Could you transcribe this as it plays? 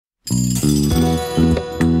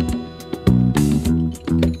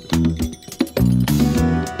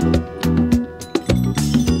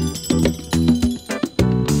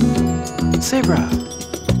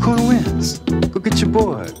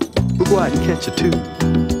catch a tune.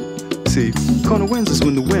 See, Kona winds is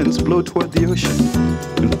when the winds blow toward the ocean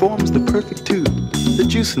and forms the perfect tube, the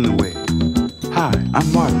juice in the wave. Hi,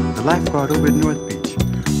 I'm Marvin, the lifeguard over at North Beach,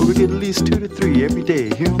 where we get at least 2 to 3 every day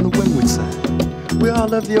here on the windward side. We all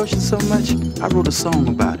love the ocean so much, I wrote a song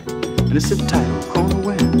about it, and it's entitled Kona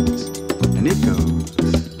Winds, and it goes.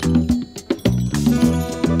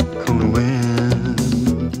 Kona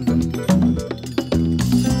winds,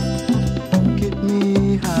 get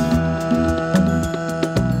me high.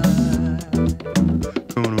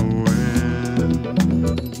 Kona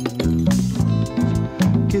winds,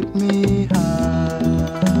 get me high.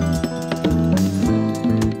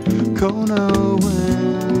 Kona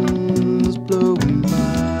winds blowing by.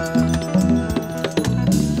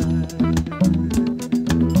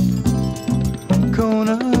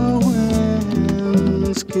 Kona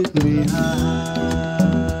winds get me high.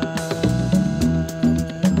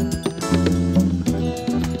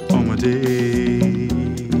 On my day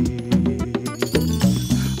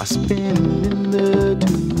I spin in the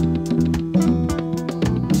tube.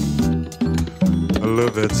 I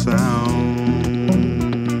love that sound,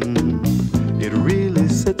 it really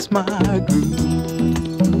sets my groove.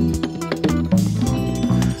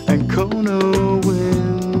 And Kona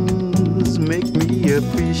winds make me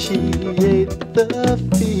appreciate the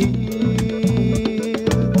feel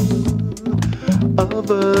of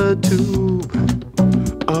a tube.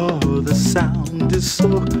 Oh, the sound is so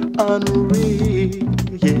unreal,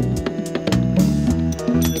 yeah.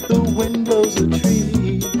 The wind blows the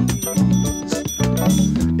trees,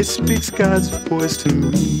 it speaks God's voice to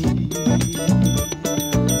me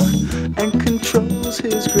and controls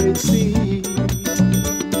his great seas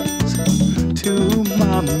to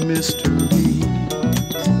my mystery.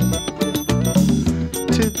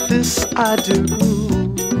 To this I do,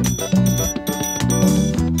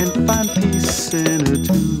 and find peace in a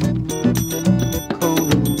tube.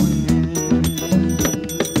 Kona winds,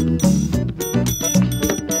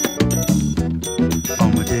 on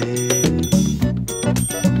my day,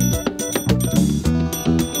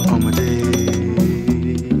 on my day,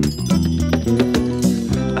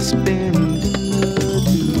 I spin in the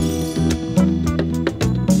tube.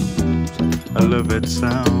 I love that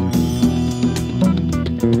sound,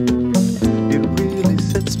 it really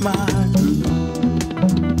sets my groove.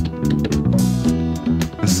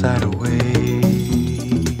 Inside away,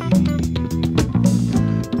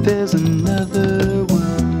 there's another